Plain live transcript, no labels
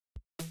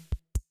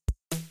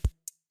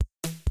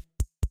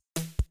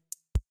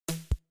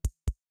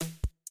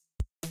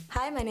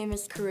Hi, my name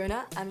is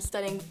Karuna. I'm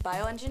studying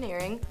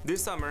bioengineering.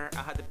 This summer,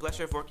 I had the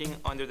pleasure of working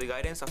under the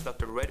guidance of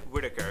Dr. Red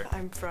Whitaker.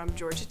 I'm from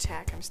Georgia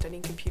Tech. I'm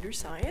studying computer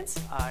science.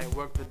 I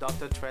worked with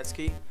Dr.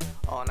 Tretsky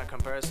on a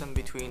comparison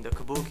between the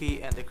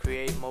Kabuki and the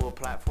Create mobile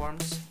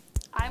platforms.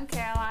 I'm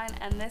Caroline,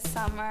 and this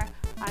summer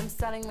I'm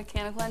studying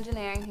mechanical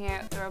engineering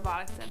here at the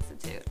Robotics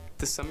Institute.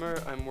 This summer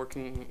I'm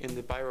working in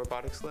the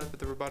Robotics Lab at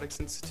the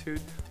Robotics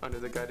Institute under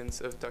the guidance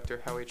of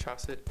Dr. Howie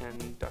Chossett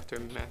and Dr.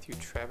 Matthew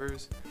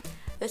Travers.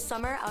 This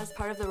summer I was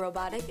part of the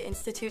Robotics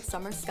Institute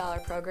Summer Scholar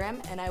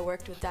program, and I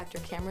worked with Dr.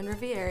 Cameron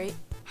Riviere.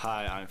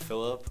 Hi, I'm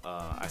Philip.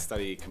 I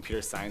study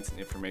computer science and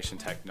information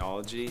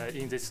technology.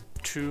 In these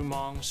 2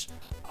 months,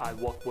 I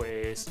worked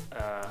with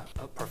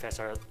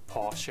Professor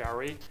Paul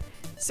Sherry.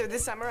 So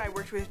this summer I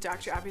worked with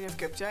Dr. Abhinav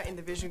Gupta in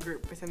the Vision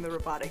Group within the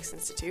Robotics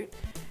Institute.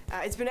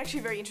 It's been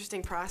actually a very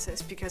interesting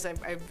process because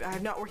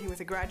I'm not working with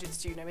a graduate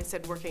student, I'm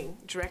instead working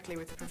directly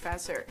with the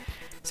professor.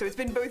 So it's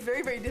been both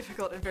very, very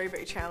difficult and very,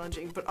 very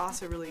challenging, but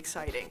also really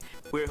exciting.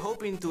 We're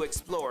hoping to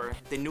explore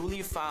the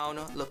newly found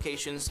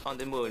locations on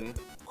the moon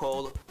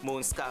called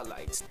moon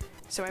skylights.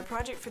 So my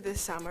project for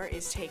this summer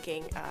is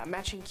taking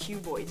matching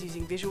cuboids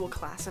using visual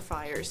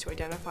classifiers to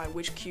identify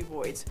which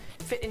cuboids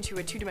fit into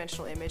a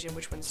 2-dimensional image and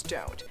which ones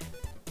don't.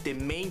 The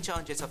main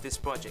challenges of this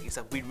project is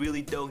that we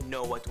really don't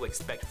know what to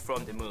expect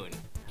from the moon,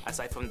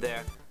 aside from the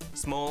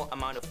small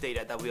amount of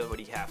data that we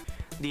already have.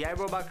 The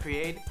IRobot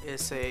Create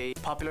is a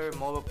popular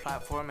mobile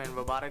platform in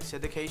robotics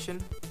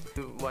education.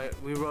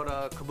 We wrote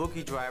a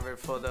Kabuki driver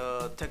for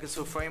the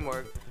Tekitsu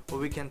framework where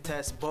we can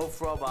test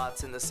both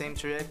robots in the same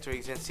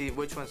trajectories and see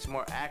which one's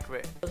more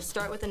accurate. We'll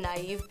start with a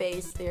naive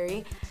Bayes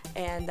theory,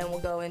 and then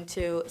we'll go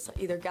into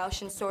either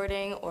Gaussian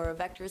sorting or a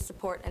vector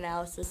support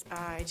analysis.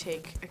 I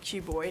take a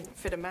cuboid,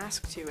 fit a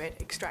mask to it,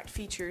 extract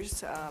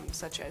features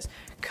such as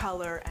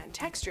color and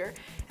texture,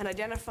 and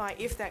identify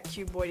if that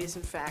cuboid is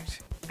in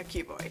fact a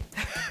cuboid.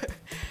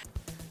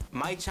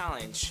 My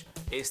challenge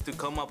is to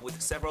come up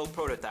with several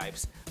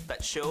prototypes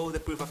that show the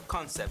proof of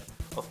concept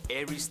of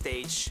every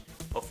stage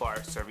of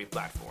our survey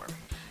platform.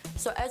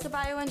 So as a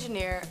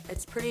bioengineer,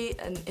 it's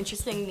an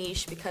interesting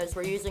niche because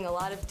we're using a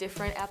lot of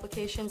different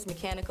applications,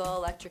 mechanical,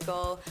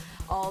 electrical,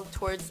 all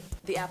towards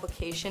the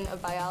application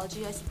of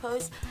biology, I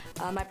suppose.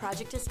 My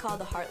project is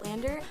called the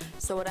Heartlander.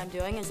 So what I'm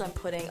doing is I'm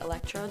putting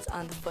electrodes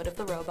on the foot of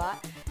the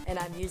robot, and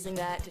I'm using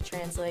that to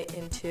translate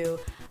into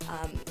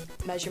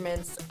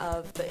measurements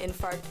of the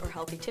infarct or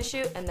healthy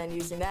tissue, and then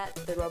using that,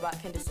 the robot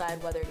can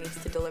decide whether it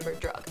needs to deliver a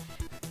drug.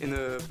 In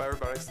the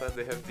Robotics Lab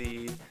they have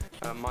the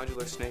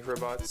modular snake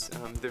robots.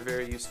 They're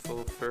very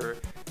useful for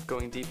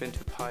going deep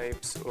into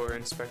pipes or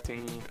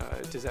inspecting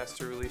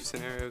disaster relief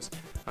scenarios.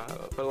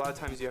 But a lot of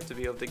times you have to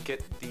be able to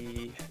get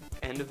the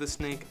end of the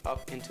snake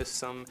up into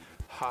some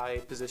high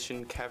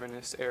position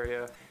cavernous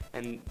area,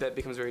 and that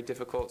becomes very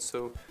difficult.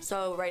 So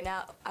right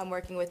now I'm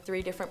working with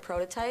 3 different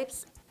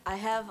prototypes. I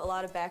have a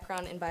lot of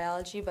background in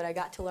biology, but I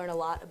got to learn a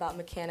lot about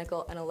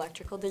mechanical and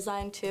electrical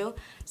design too.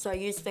 So I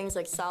use things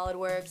like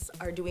SolidWorks,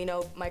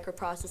 Arduino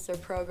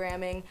microprocessor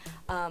programming,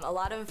 a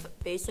lot of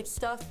basic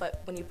stuff, but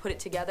when you put it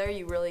together,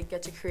 you really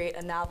get to create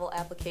a novel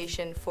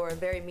application for a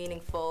very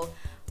meaningful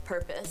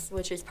purpose,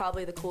 which is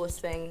probably the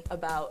coolest thing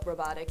about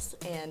robotics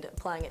and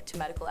applying it to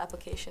medical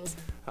applications.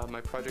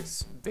 My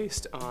project's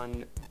based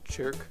on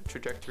jerk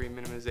trajectory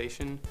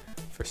minimization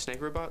for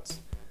snake robots.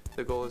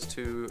 The goal is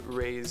to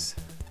raise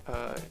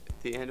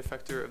the end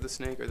effector of the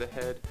snake or the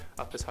head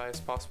up as high as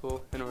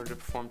possible in order to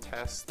perform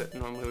tasks that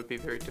normally would be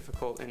very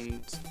difficult in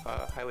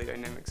highly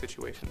dynamic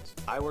situations.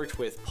 I worked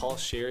with Paul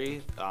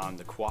Sherry on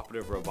the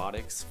Cooperative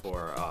robotics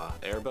for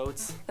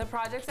Airboats. The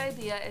project's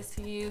idea is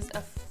to use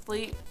a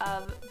fleet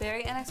of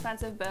very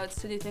inexpensive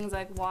boats to do things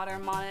like water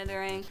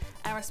monitoring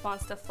and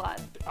response to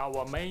flood.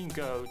 Our main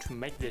goal to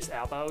make this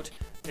airboat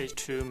is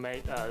to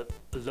make a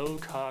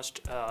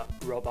low-cost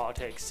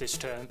robotic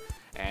system.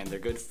 And they're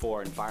good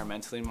for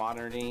environmentally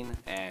monitoring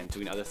and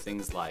doing other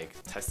things like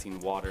testing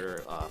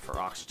water for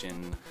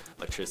oxygen,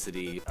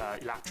 electricity,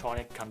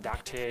 electronic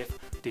conductive,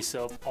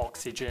 dissolved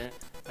oxygen,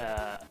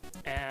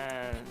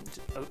 and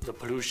the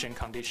pollution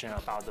condition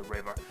about the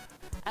river.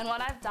 And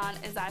what I've done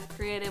is I've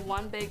created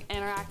one big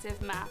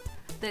interactive map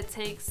that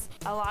takes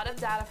a lot of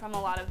data from a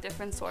lot of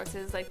different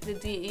sources like the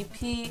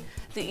DEP,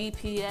 the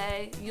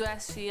EPA,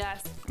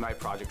 USGS. My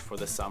project for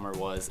the summer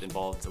was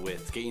involved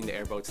with getting the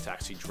airboats to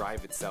actually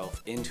drive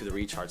itself into the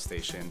recharge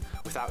station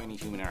without any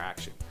human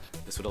interaction.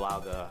 This would allow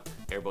the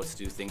airboats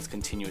to do things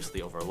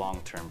continuously over a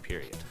long-term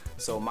period.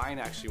 So mine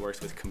actually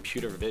works with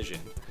computer vision,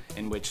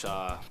 in which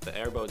the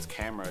airboat's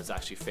camera is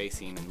actually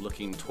facing and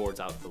looking towards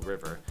out the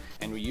river,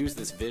 and we use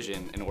this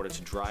vision in order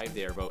to drive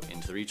the airboat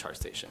into the recharge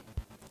station.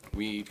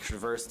 We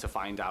traverse to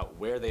find out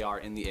where they are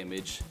in the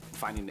image,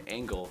 finding the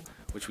angle,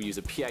 which we use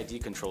a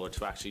PID controller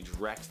to actually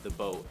direct the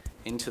boat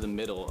into the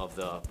middle of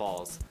the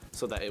balls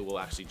so that it will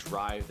actually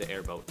drive the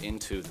airboat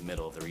into the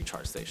middle of the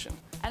recharge station.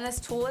 And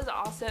this tool is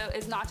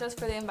not just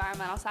for the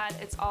environmental side,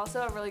 it's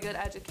also a really good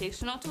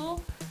educational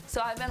tool. So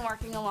I've been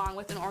working along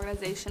with an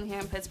organization here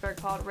in Pittsburgh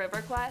called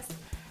RiverQuest.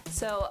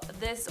 So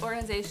this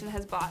organization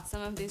has bought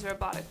some of these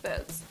robotic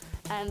boats.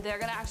 and they're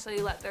going to actually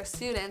let their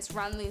students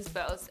run these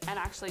boats and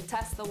actually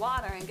test the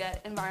water and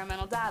get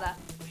environmental data.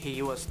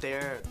 He was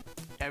there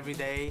every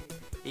day.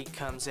 He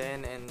comes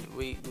in and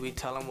we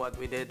tell him what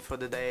we did for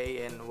the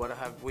day and what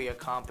have we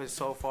accomplished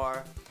so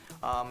far.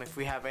 If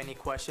we have any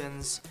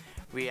questions,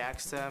 we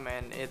ask them,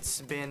 and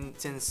it's been,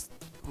 since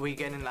we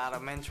getting out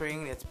of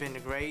mentoring, it's been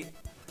great.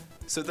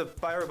 So the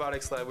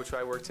Robotics Lab, which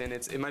I worked in,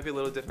 it might be a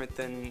little different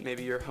than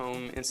maybe your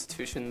home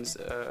institution's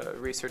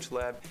research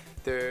lab.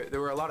 There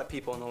were a lot of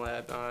people in the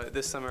lab.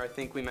 This summer, I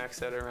think we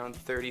maxed out around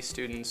 30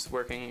 students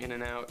working in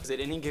and out.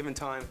 At any given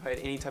time, if I had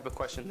any type of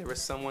question, there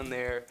was someone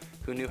there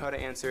who knew how to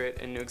answer it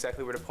and knew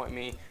exactly where to point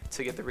me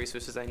to get the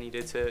resources I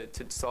needed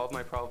to solve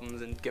my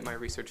problems and get my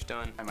research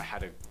done. I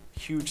had a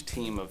huge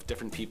team of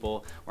different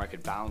people where I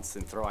could bounce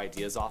and throw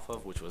ideas off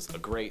of, which was a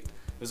great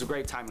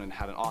time, and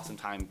had an awesome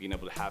time being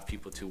able to have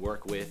people to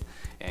work with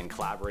and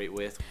collaborate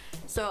with.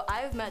 So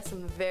I've met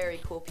some very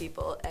cool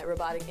people at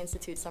Robotics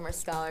Institute Summer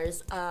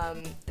Scholars.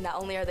 Not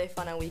only are they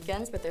fun on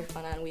weekends, but they're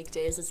fun on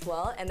weekdays as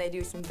well, and they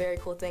do some very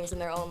cool things in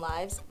their own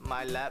lives.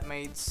 My lab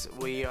mates,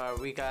 we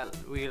got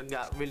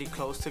really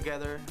close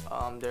together.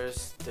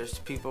 There's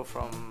people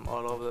from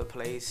all over the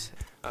place.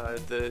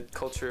 The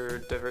culture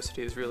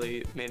diversity has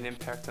really made an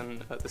impact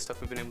on the stuff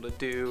we've been able to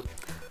do.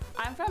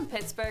 I'm from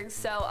Pittsburgh,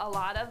 so a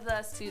lot of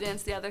the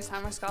students, the other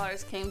summer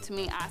scholars, came to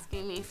me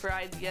asking me for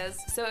ideas.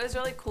 So it was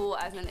really cool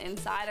as an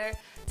insider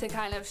to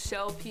kind of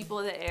show people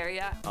the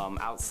area.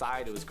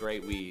 Outside, it was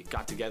great. We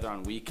got together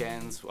on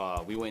weekends.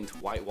 We went to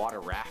whitewater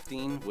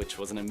rafting, which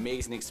was an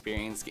amazing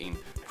experience, getting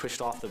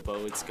pushed off the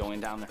boats, going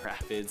down the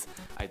rapids.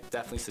 I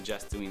definitely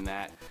suggest doing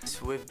that.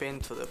 We've been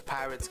to the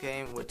Pirates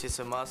game, which is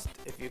a must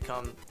if you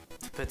come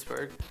to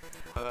Pittsburgh.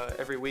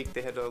 Every week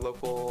they had a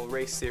local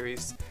race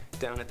series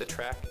down at the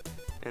track,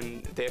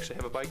 and they actually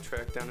have a bike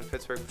track down in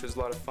Pittsburgh, which was a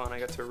lot of fun. I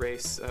got to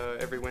race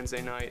every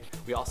Wednesday night.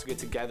 We also get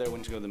together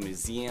when to go to the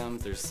museum.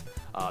 There's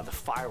the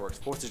fireworks.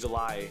 4th of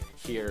July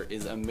here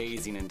is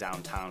amazing in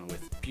downtown,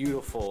 with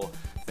beautiful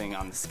thing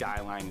on the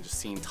skyline and just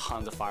seeing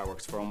tons of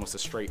fireworks for almost a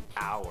straight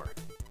hour.